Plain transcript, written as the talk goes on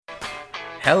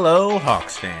Hello,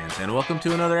 Hawks fans, and welcome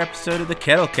to another episode of the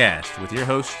Kettlecast with your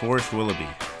host, Forrest Willoughby.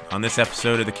 On this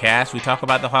episode of the cast, we talk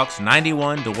about the Hawks'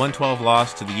 91-112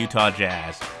 loss to the Utah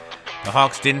Jazz. The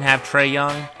Hawks didn't have Trae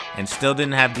Young and still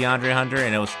didn't have DeAndre Hunter,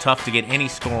 and it was tough to get any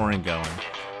scoring going.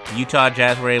 The Utah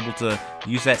Jazz were able to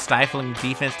use that stifling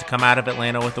defense to come out of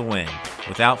Atlanta with a win.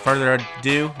 Without further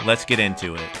ado, let's get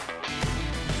into it.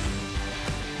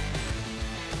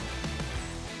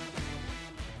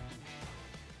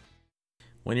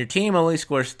 When your team only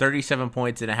scores 37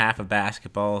 points in a half of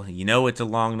basketball, you know it's a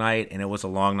long night, and it was a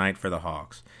long night for the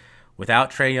Hawks.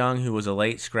 Without Trae Young, who was a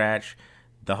late scratch,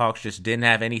 the Hawks just didn't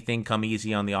have anything come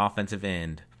easy on the offensive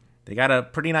end. They got a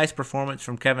pretty nice performance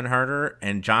from Kevin Huerter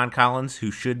and John Collins,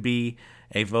 who should be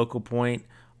a vocal point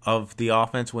of the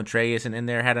offense when Trae isn't in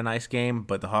there, had a nice game,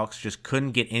 but the Hawks just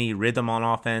couldn't get any rhythm on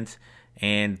offense,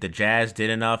 and the Jazz did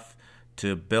enough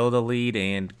to build a lead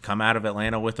and come out of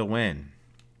Atlanta with a win.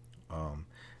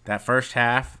 That first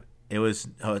half, it was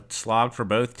a slog for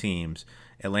both teams.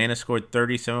 Atlanta scored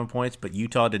 37 points, but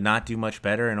Utah did not do much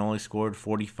better and only scored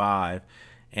 45.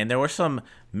 And there were some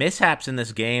mishaps in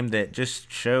this game that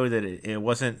just show that it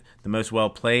wasn't the most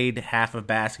well-played half of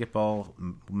basketball,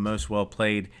 most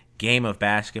well-played game of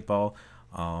basketball.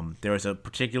 There was a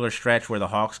particular stretch where the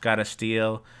Hawks got a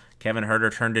steal. Kevin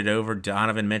Huerter turned it over.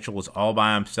 Donovan Mitchell was all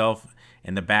by himself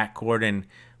in the backcourt and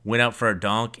went up for a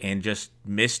dunk and just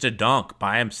missed a dunk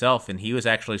by himself. And he was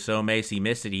actually so amazed he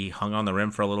missed it. He hung on the rim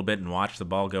for a little bit and watched the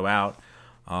ball go out.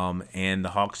 And the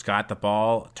Hawks got the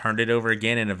ball, turned it over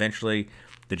again, and eventually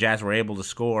the Jazz were able to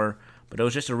score. But it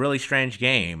was just a really strange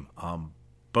game.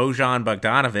 Bojan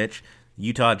Bogdanovic,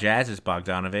 Utah Jazz's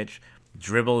Bogdanovic,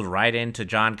 dribbled right into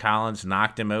John Collins,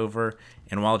 knocked him over.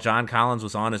 And while John Collins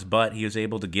was on his butt, he was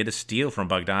able to get a steal from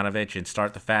Bogdanovic and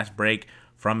start the fast break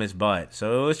from his butt.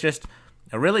 So it was just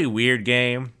a really weird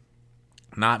game,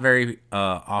 not very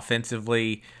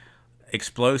offensively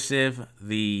explosive.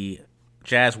 The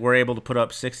Jazz were able to put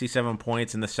up 67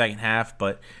 points in the second half,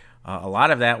 but a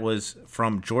lot of that was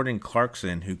from Jordan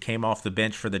Clarkson, who came off the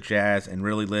bench for the Jazz and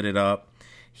really lit it up.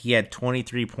 He had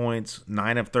 23 points,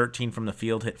 9 of 13 from the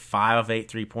field, hit 5 of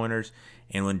 8 three-pointers.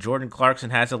 And when Jordan Clarkson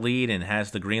has a lead and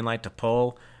has the green light to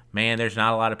pull, man, there's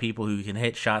not a lot of people who can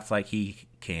hit shots like he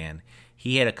can.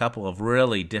 He had a couple of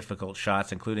really difficult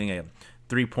shots, including a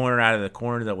three-pointer out of the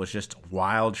corner that was just a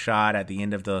wild shot at the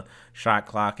end of the shot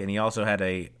clock. And he also had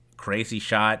a crazy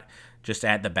shot just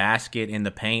at the basket in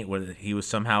the paint where he was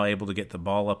somehow able to get the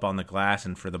ball up on the glass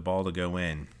and for the ball to go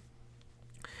in.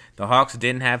 The Hawks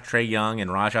didn't have Trae Young,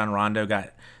 and Rajon Rondo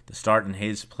got the start in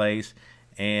his place.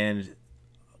 And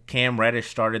Cam Reddish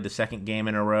started the second game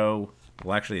in a row,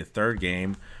 well, actually the third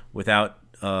game, without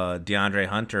DeAndre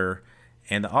Hunter.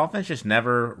 And the offense just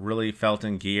never really felt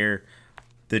in gear.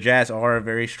 The Jazz are a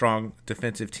very strong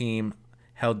defensive team,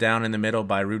 held down in the middle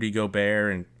by Rudy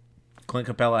Gobert, and Clint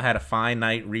Capella had a fine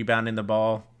night rebounding the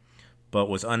ball, but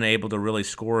was unable to really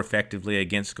score effectively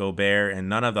against Gobert, and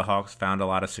none of the Hawks found a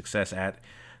lot of success at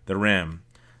the rim.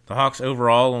 The Hawks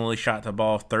overall only shot the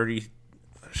ball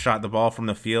from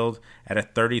the field at a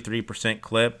 33%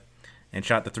 clip, and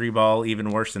shot the three ball even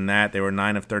worse than that. They were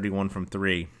 9 of 31 from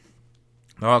three.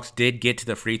 The Hawks did get to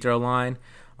the free throw line.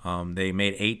 They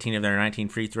made 18 of their 19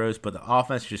 free throws, but the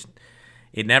offense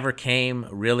it never came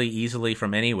really easily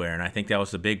from anywhere, and I think that was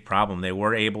the big problem. They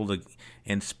were able to,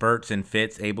 in spurts and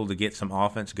fits, able to get some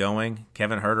offense going.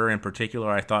 Kevin Huerter in particular,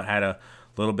 I thought, had a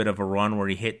little bit of a run where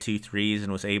he hit 2 threes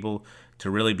and was able to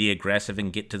really be aggressive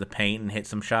and get to the paint and hit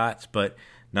some shots, but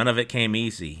none of it came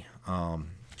easy.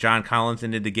 John Collins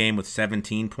ended the game with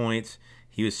 17 points.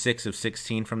 He was 6 of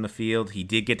 16 from the field. He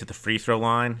did get to the free throw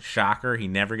line. Shocker, he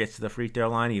never gets to the free throw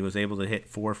line. He was able to hit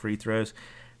 4 free throws,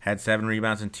 had 7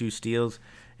 rebounds and 2 steals.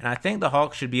 And I think the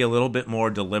Hawks should be a little bit more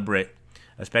deliberate,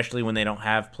 especially when they don't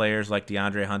have players like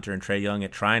DeAndre Hunter and Trae Young,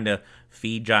 at trying to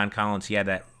feed John Collins. He had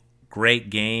that great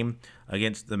game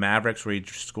against the Mavericks where he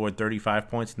scored 35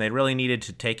 points, and they really needed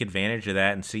to take advantage of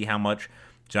that and see how much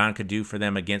John could do for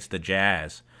them against the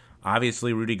Jazz.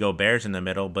 Obviously, Rudy Gobert's in the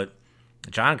middle, but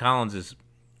John Collins is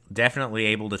definitely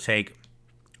able to take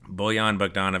Bojan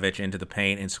Bogdanovic into the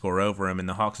paint and score over him, and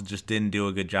the Hawks just didn't do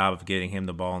a good job of getting him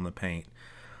the ball in the paint.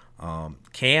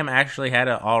 Cam actually had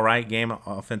an all-right game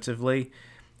offensively.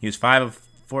 He was 5 of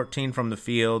 14 from the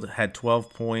field, had 12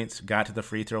 points, got to the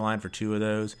free throw line for 2 of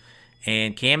those.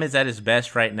 And Cam is at his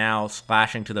best right now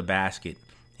slashing to the basket.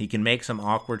 He can make some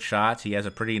awkward shots. He has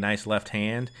a pretty nice left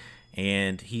hand,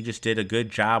 and he just did a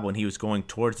good job when he was going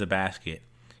towards the basket.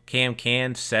 Cam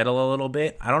can settle a little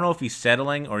bit. I don't know if he's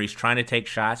settling or he's trying to take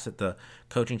shots that the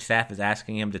coaching staff is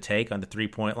asking him to take on the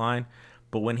three-point line.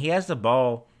 But when he has the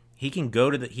ball,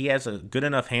 he has a good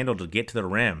enough handle to get to the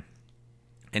rim.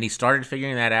 And he started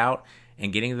figuring that out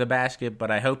and getting to the basket,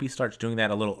 but I hope he starts doing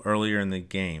that a little earlier in the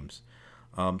games.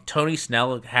 Tony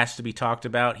Snell has to be talked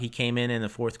about. He came in the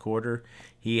fourth quarter.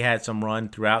 He had some run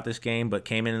throughout this game, but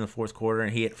came in the fourth quarter,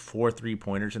 and he hit 4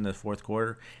 3-pointers in the fourth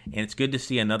quarter. And it's good to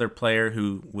see another player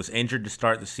who was injured to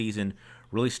start the season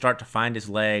really start to find his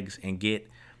legs and get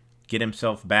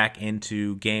himself back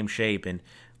into game shape. And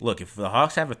look, if the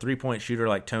Hawks have a 3-point shooter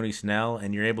like Tony Snell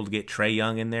and you're able to get Trae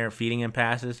Young in there feeding him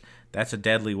passes, that's a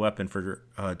deadly weapon for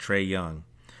Trae Young.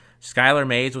 Skylar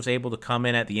Mays was able to come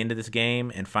in at the end of this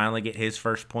game and finally get his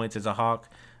first points as a Hawk.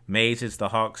 Mays is the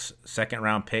Hawks'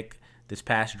 second-round pick this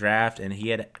past draft, and he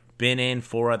had been in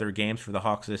 4 other games for the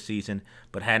Hawks this season,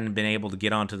 but hadn't been able to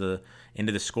get into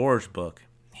the scorer's book.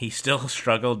 He still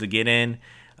struggled to get in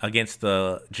against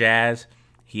the Jazz.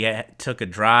 He took a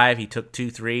drive, he took 2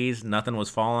 threes, nothing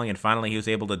was falling, and finally he was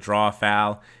able to draw a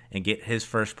foul and get his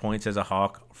first points as a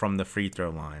Hawk from the free throw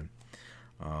line.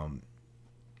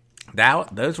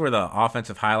 Those were the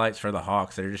offensive highlights for the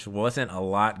Hawks. There just wasn't a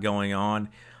lot going on.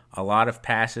 A lot of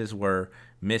passes were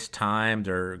mistimed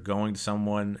or going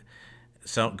somewhere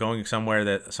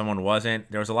that someone wasn't.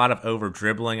 There was a lot of over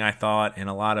dribbling, I thought, and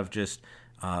a lot of just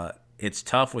it's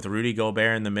tough with Rudy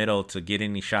Gobert in the middle to get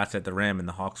any shots at the rim, and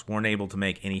the Hawks weren't able to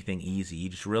make anything easy. You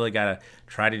just really got to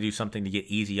try to do something to get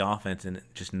easy offense, and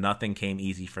just nothing came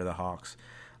easy for the Hawks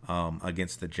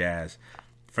against the Jazz.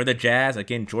 For the Jazz,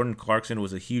 again, Jordan Clarkson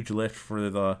was a huge lift for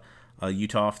the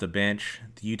Utah off the bench.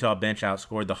 The Utah bench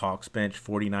outscored the Hawks bench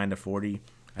 49-40.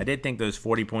 I did think those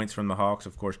 40 points from the Hawks,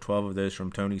 of course, 12 of those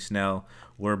from Tony Snell,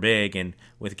 were big. And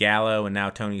with Gallo and now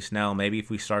Tony Snell, maybe if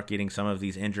we start getting some of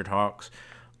these injured Hawks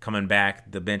coming back,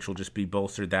 the bench will just be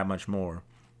bolstered that much more.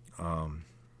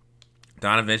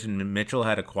 Donovan Mitchell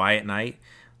had a quiet night.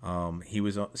 He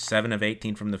was 7 of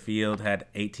 18 from the field, had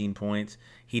 18 points.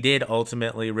 He did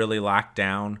ultimately really lock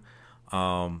down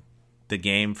the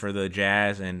game for the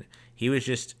Jazz, and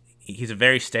he's a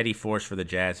very steady force for the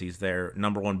Jazz. He's their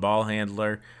number one ball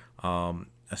handler,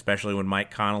 especially when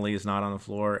Mike Conley is not on the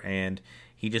floor, and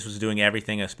he just was doing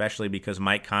everything, especially because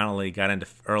Mike Conley got into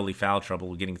early foul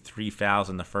trouble, getting 3 fouls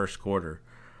in the first quarter.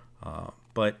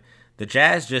 But the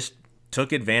Jazz just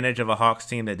took advantage of a Hawks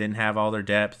team that didn't have all their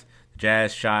depth. The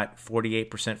Jazz shot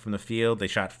 48% from the field. They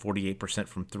shot 48%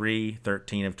 from 3,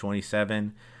 13 of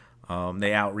 27.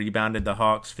 They out-rebounded the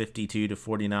Hawks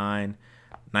 52-49,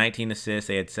 19 assists.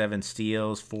 They had 7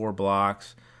 steals, 4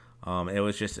 blocks. It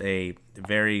was just a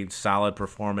very solid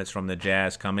performance from the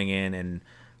Jazz coming in and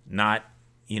not,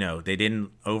 they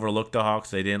didn't overlook the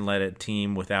Hawks. They didn't let a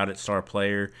team without its star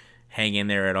player hang in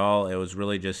there at all. It was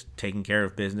really just taking care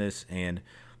of business, and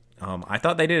I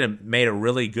thought they made a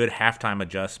really good halftime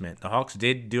adjustment. The Hawks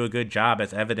did do a good job,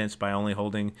 as evidenced by only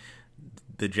holding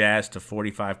the Jazz to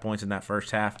 45 points in that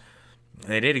first half.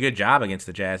 They did a good job against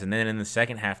the Jazz, and then in the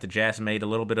second half, the Jazz made a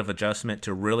little bit of adjustment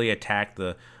to really attack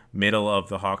the middle of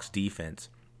the Hawks' defense,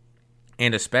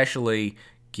 and especially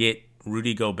get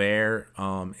Rudy Gobert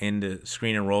into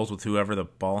screen and rolls with whoever the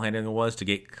ball handler was to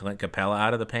get Clint Capella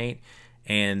out of the paint.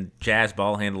 And Jazz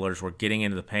ball handlers were getting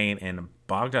into the paint, and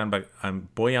Bojan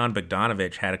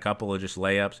Bogdanovic had a couple of just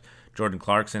layups. Jordan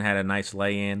Clarkson had a nice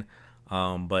lay-in,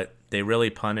 but they really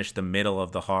punished the middle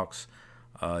of the Hawks'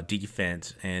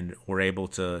 defense and were able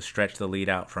to stretch the lead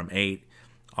out from 8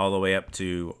 all the way up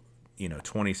to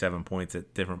 27 points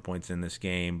at different points in this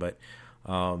game. But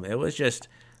it was just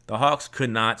the Hawks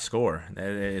could not score.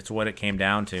 It's what it came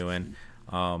down to, and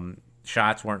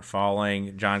shots weren't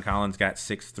falling. John Collins got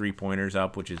 6 3-pointers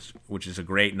up, which is a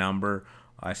great number.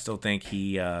 I still think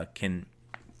he can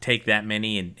take that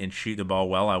many and shoot the ball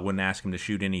well. I wouldn't ask him to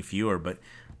shoot any fewer, but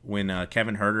when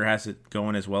Kevin Huerter has it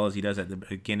going as well as he does at the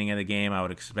beginning of the game, I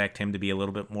would expect him to be a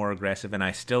little bit more aggressive. And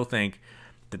I still think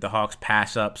that the Hawks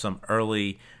pass up some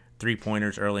early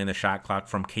 3-pointers early in the shot clock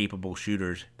from capable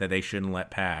shooters that they shouldn't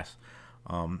let pass.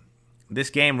 This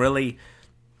game really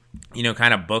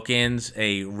kind of bookends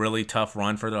a really tough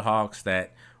run for the Hawks,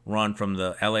 that run from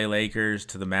the LA Lakers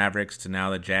to the Mavericks to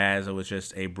now the Jazz. It was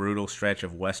just a brutal stretch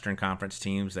of Western Conference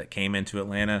teams that came into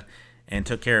Atlanta and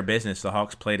took care of business. The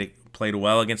Hawks played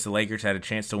well against the Lakers, had a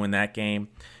chance to win that game.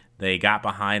 They got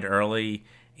behind early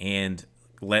and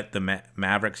let the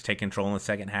Mavericks take control in the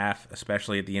second half,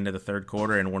 especially at the end of the third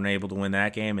quarter, and weren't able to win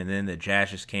that game. And then the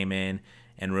Jazz just came in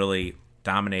and really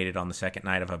dominated on the second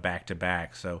night of a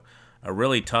back-to-back. So a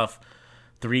really tough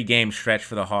 3-game stretch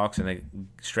for the Hawks, and a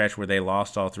stretch where they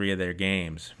lost all 3 of their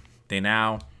games. They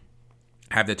now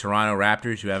have the Toronto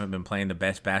Raptors, who haven't been playing the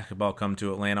best basketball, come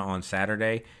to Atlanta on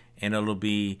Saturday, and it'll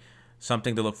be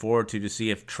something to look forward to see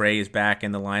if Trey is back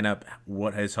in the lineup.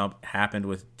 What has happened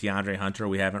with DeAndre Hunter?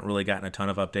 We haven't really gotten a ton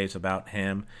of updates about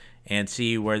him, and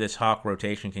see where this Hawk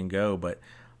rotation can go. But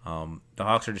the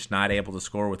Hawks are just not able to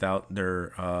score without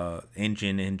their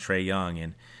engine in Trae Young,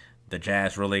 and the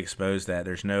Jazz really exposed that.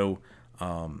 There's no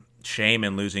shame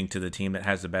in losing to the team that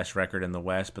has the best record in the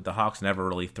West, but the Hawks never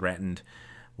really threatened,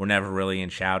 were never really in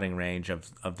shouting range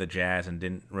of the Jazz, and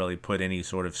didn't really put any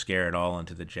sort of scare at all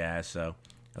into the Jazz. So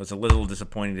it was a little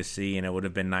disappointing to see, and it would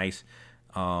have been nice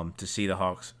to see the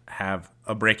Hawks have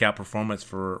a breakout performance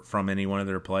from any one of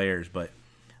their players, but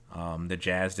the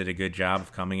Jazz did a good job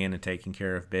of coming in and taking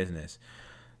care of business.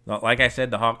 Like I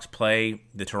said, the Hawks play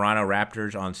the Toronto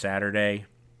Raptors on Saturday.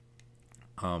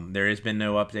 There has been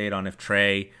no update on if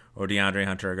Trey or DeAndre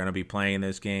Hunter are going to be playing in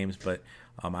those games, but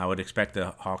I would expect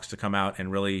the Hawks to come out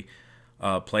and really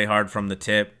play hard from the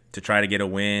tip to try to get a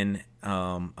win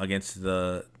against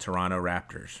the Toronto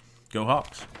Raptors. Go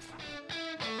Hawks!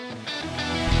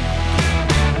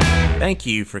 Thank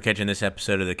you for catching this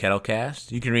episode of the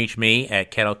Kettlecast. You can reach me at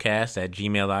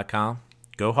kettlecast@gmail.com.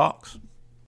 Go Hawks!